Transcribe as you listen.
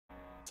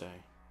Dante.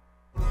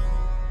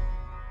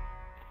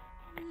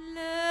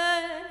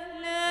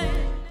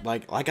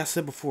 Like I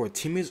said before,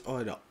 teammates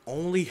are the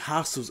only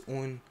hostiles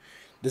on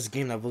this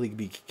game that really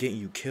be getting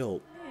you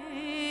killed.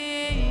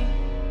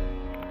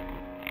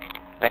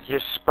 Like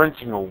you're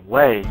sprinting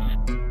away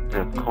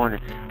to the corner.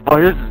 Oh,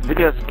 here's this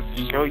video supposed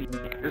to show you.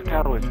 This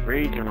guy was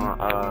raging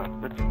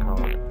on what's it called?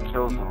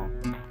 Killzone.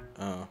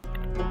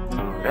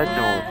 That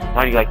joint was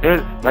funny.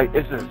 Like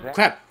this is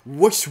crap.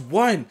 Which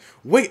one?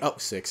 Wait,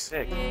 up 6.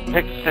 6.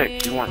 Pick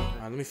 6. You want?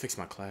 Let me fix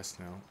my class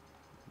now.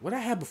 What I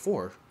had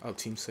before? Oh,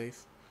 team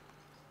safe.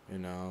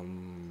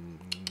 And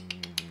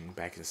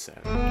back to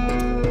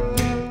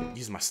 7.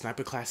 Use my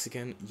sniper class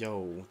again.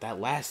 Yo, that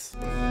last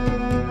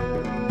time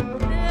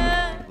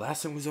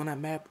we was on that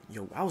map.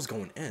 Yo, I was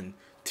going in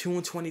 2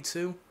 and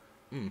 22.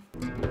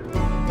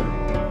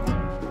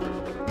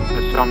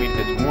 Saw me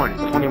this morning,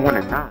 21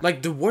 and 9.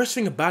 Like the worst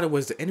thing about it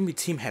was the enemy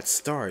team had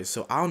stars,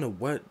 so I don't know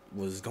what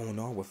was going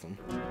on with them.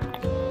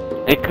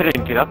 They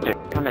couldn't get up there.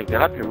 When they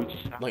got up here, we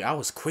just like I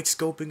was quick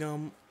scoping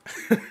them.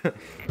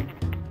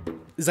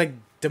 It's like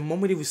the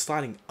moment he was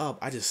sliding up,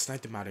 I just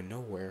sniped him out of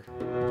nowhere.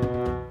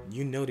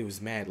 You know they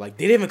was mad. Like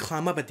they didn't even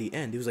climb up at the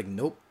end. He was like,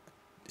 nope.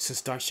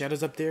 Since Dark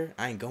Shadow's up there,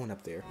 I ain't going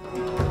up there.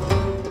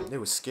 They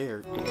were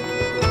scared.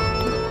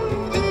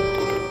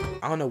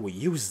 I don't know what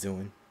you was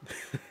doing.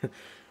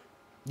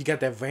 You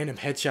got that random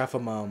headshot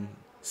from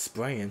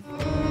spraying.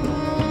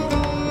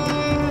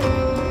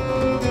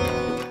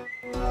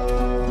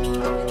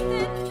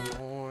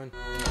 On.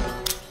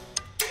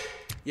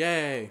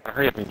 Yay! I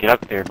hurry up and get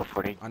up there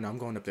before they. I know I'm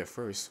going up there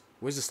first.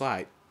 Where's the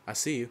slide? I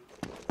see you.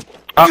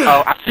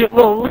 Uh-oh, I see it.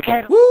 Look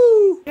at him.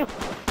 Woo!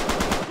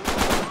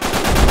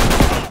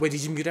 Wait,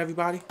 did you mute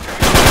everybody? No.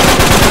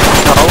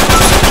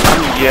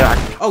 Yeah.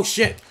 Oh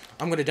shit!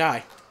 I'm gonna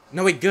die.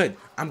 No wait, good.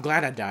 I'm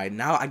glad I died.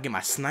 Now I get my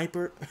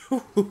sniper.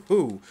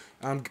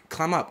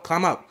 Climb up,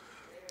 climb up,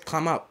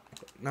 climb up.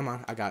 Never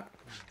mind, I got.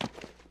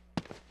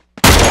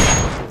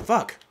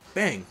 Fuck!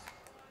 Bang!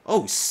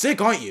 Oh, sick,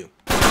 aren't you?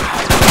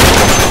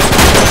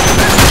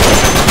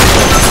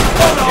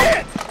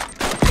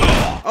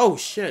 Oh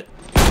shit!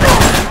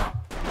 I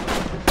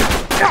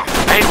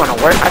ain't gonna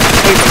work. I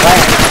just hate the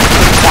last.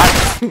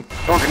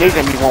 Throwing grenades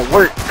at me won't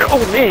work.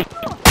 Oh man!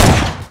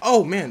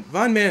 Oh man,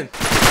 run man!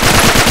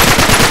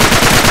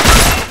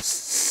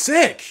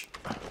 Sick!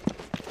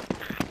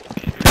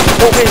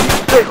 Oh man, he's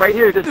sick right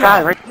here. This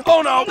guy right.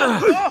 Oh no!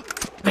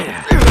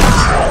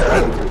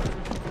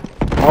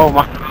 Oh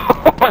my!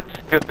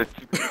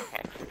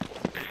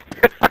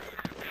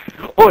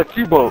 Oh, a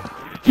T-boat.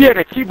 He had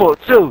a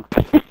T-boat too.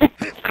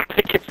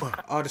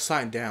 Oh, the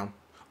sliding down.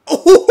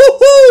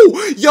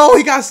 Oh, yo,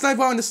 he got sniped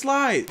on the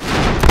slide.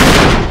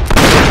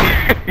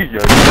 Yo,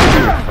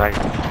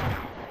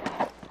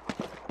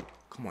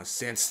 come on,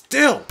 stand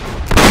still.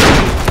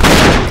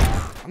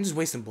 I'm just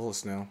wasting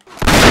bullets now.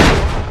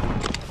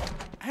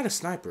 I had a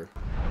sniper.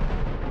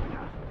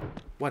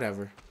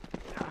 Whatever.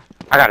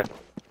 I got it.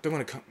 They're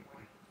gonna come.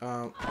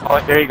 Oh,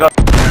 there you go.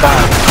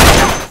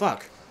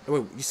 Fuck.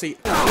 Wait, you say?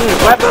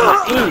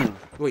 Weapon.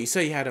 Wait, you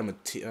say you had him a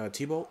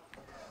T-bolt?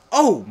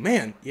 Oh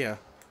man, yeah.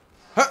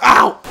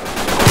 Ow!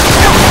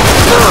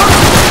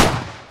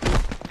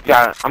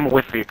 Yeah, I'm gonna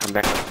wait for you to come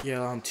back.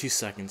 Yeah, 2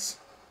 seconds.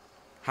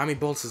 How many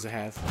bolts does it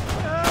have?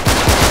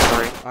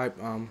 Sorry. Alright,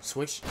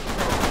 switch.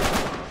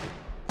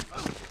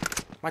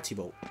 My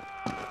T-bolt.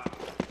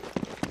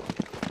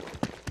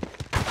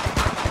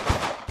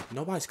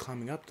 Nobody's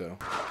climbing up though.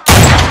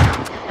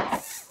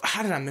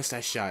 How did I miss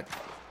that shot?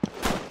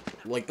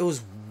 Like it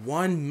was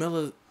 1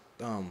 milli.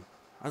 I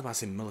was about to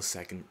say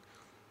millisecond.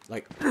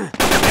 Like.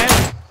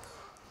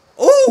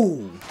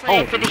 Ooh!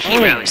 Play for the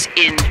heroes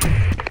in.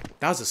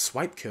 That was a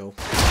swipe kill.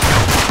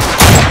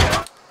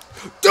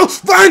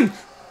 Run!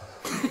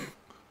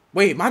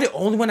 Wait, am I the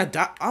only one that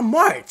died? I'm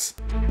marked.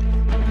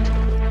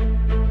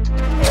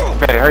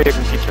 Better hurry up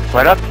and get your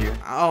butt up here.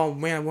 Oh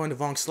man, I went on the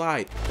wrong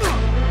slide.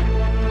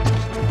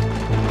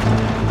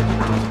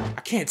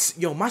 I can't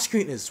see. Yo, my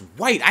screen is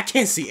white. I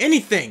can't see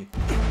anything.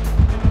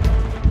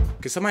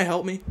 Can somebody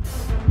help me?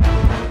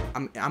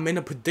 I'm in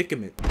a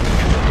predicament.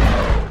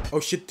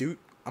 Oh shit, dude.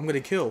 I'm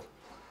gonna kill.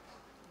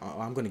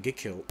 I'm gonna get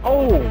killed.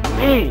 Oh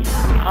man.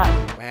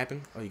 What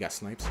happened? Oh, you got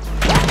snipes.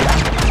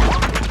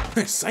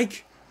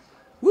 Psych.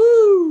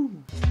 Woo.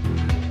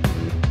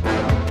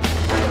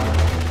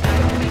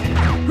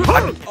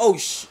 Oh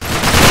sh.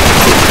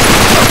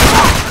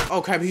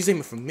 Oh crap, he's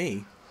aiming for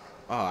me.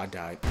 Oh, I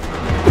died.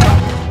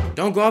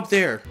 Don't go up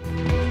there.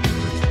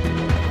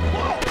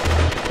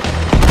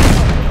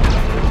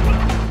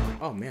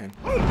 Oh man.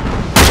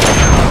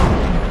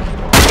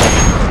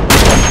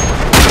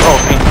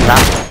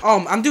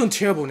 Oh, I'm doing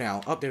terrible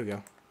now. Oh, there we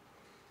go.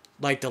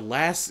 Like the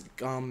last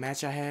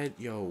match I had,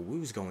 yo, we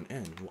was going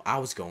in. Well, I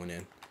was going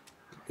in.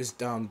 It's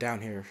down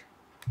here.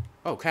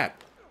 Oh,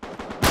 cap.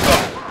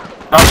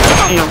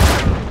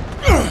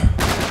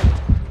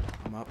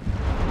 I'm up.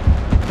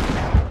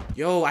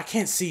 Yo, I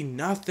can't see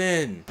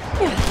nothing.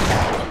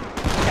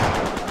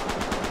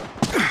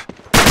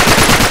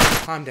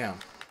 Calm down.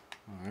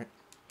 Alright.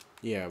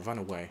 Yeah, run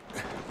away.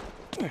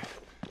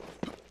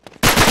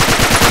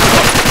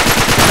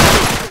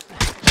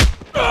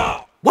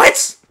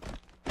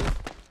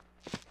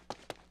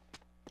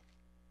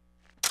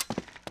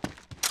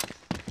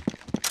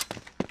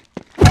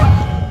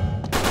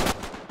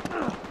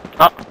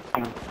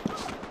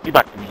 He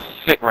about to be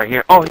sick right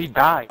here. Oh, he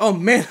died. Oh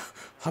man,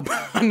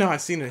 I know I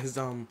seen it. His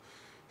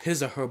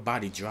or her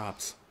body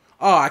dropped.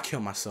 Oh, I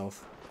killed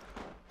myself.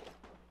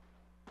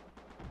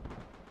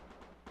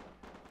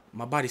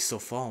 My body's still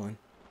falling.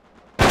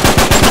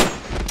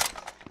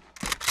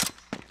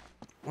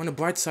 On the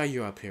bright side,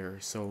 you're up here,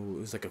 so it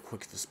was like a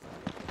quick respawn.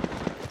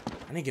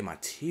 I didn't get my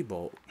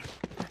T-bolt.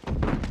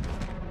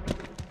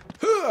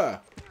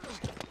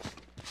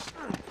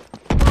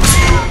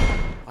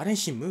 Why didn't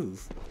she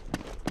move?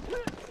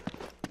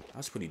 That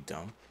was pretty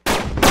dumb.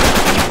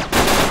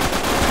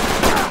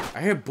 I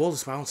hear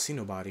bullets, but I don't see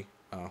nobody.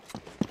 Oh.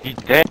 He's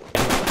dead.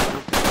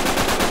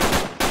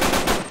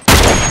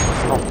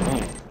 Oh,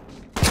 man.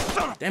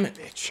 Damn it,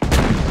 bitch.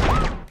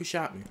 Who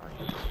shot me?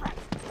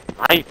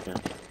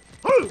 Sniping.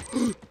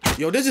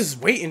 Yo, they're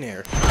just waiting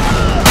there.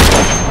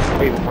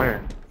 Wait,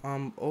 where?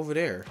 Over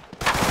there.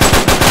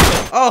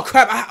 Oh,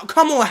 crap.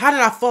 Come on, how did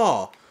I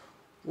fall?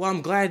 Well,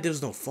 I'm glad there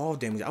was no fall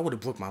damage. I would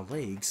have broke my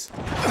legs.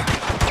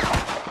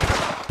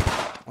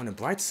 On the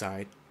bright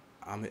side,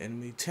 I'm in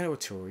enemy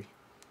territory.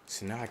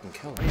 So now I can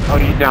kill him. Oh,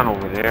 he's down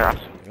over there. I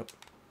see. Yep.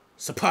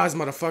 Surprise,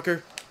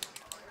 motherfucker.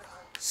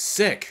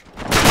 Sick.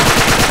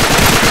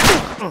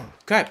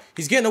 Crap,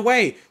 he's getting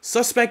away.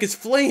 Suspect is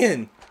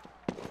fleeing.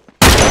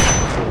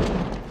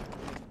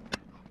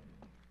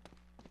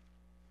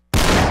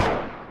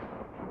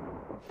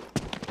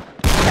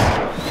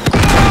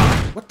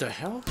 What the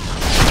hell?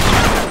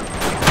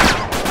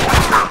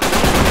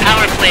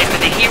 Power play for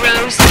the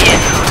heroes in.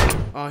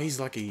 Oh, he's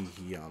lucky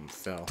he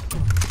fell.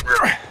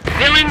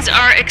 Villains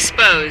are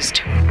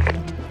exposed.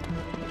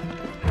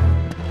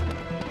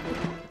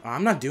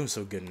 I'm not doing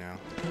so good now.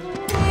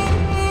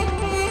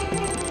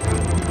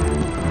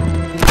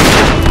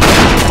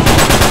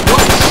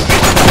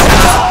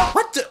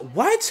 What the?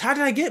 What? How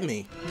did I get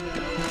me?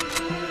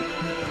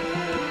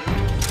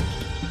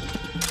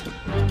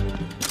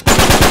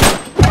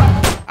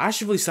 I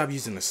should really stop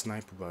using the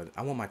sniper, but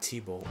I want my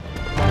T-bolt.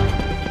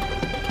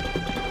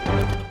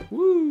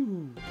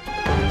 Woo!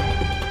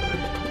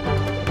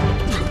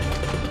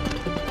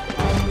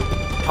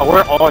 Oh,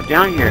 we're all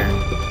down here.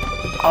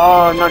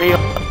 Oh, no, they up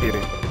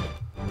here.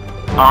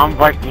 I'm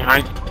right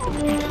behind you.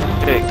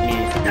 Sick, me.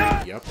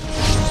 Yep.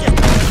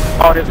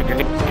 Oh, there's a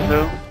grenade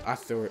too. I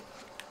threw it.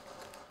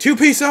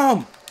 Two-piece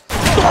arm!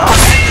 There's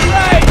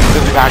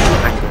a guy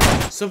behind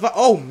you.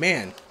 Oh,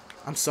 man.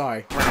 I'm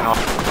sorry.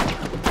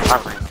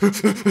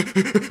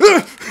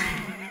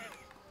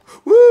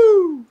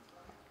 Woo!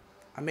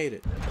 I made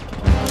it.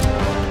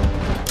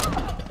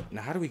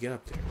 Now, how do we get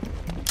up there?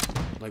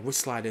 Like, which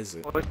slide is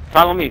it?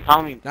 Follow me,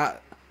 follow me. Now,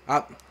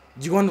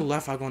 you go on the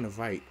left, I go on the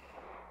right.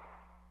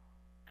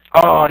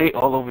 Oh, they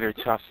all over there,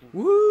 Chelsea.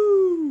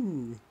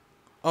 Woo!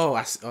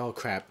 Oh, oh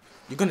crap.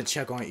 You're gonna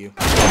check, aren't you?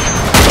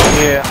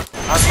 Yeah.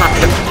 I was trying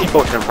to get the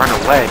people to run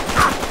away.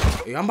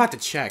 Yeah, I'm about to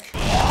check.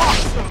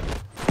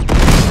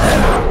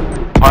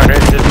 Oh,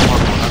 there's this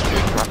one up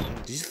there, Chelsea.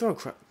 Did you throw a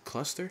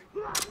cluster?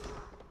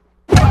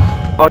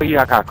 Oh,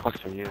 yeah, I got a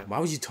cluster, yeah. Why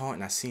was you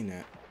taunting? I seen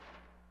that.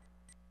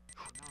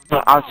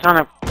 So I was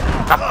trying to...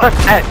 I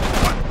pressed X.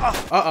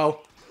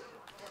 Uh-oh.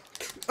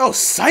 Oh,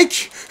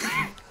 psych!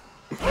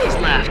 Who's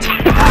left?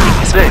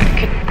 Sick.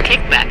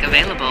 Kickback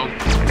available.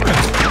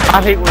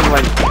 I hate when,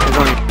 like, there's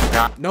only...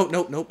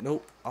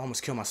 Nope. I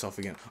almost killed myself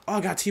again. Oh,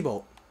 I got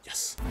T-bolt.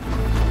 Yes.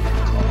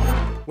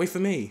 Wait for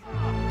me.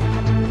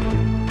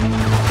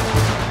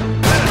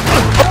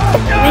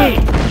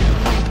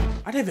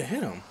 I didn't even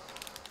hit him.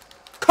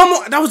 Come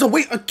on, that was a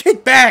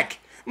kickback.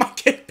 My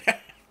kickback.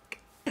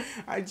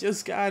 I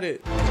just got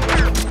it.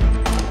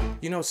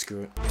 You know,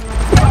 screw it.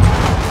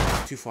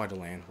 Too far to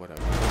land,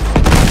 whatever.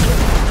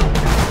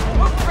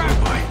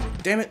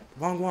 Damn it,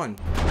 wrong one.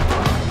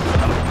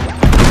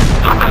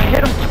 I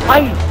hit him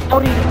twice.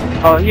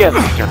 Oh, he has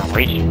a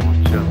generation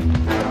one, too.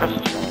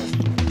 That's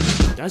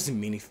trash. Doesn't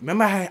mean anything.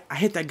 Remember, I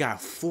hit that guy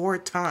 4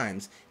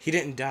 times. He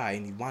didn't die,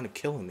 and he wanted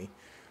to kill me.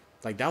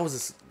 Like, that was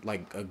just,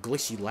 like, a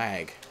glitchy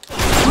lag.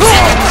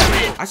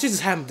 I should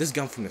just have this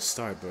gun from the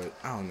start, but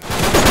I don't know.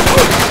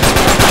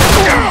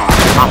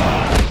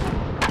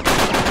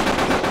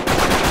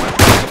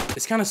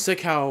 It's kind of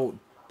sick how,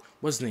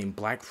 what's his name,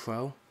 Black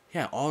Pro? He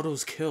had all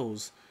those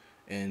kills,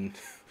 and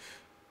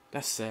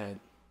that's sad.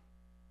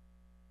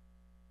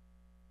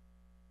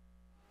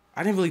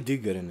 I didn't really do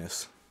good in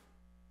this.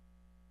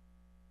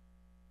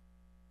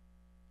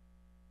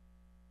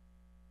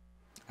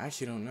 I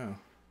actually don't know.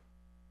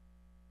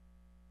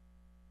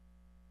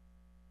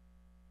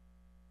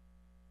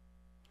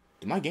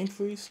 Did my game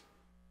freeze?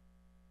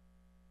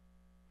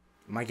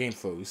 My game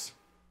froze.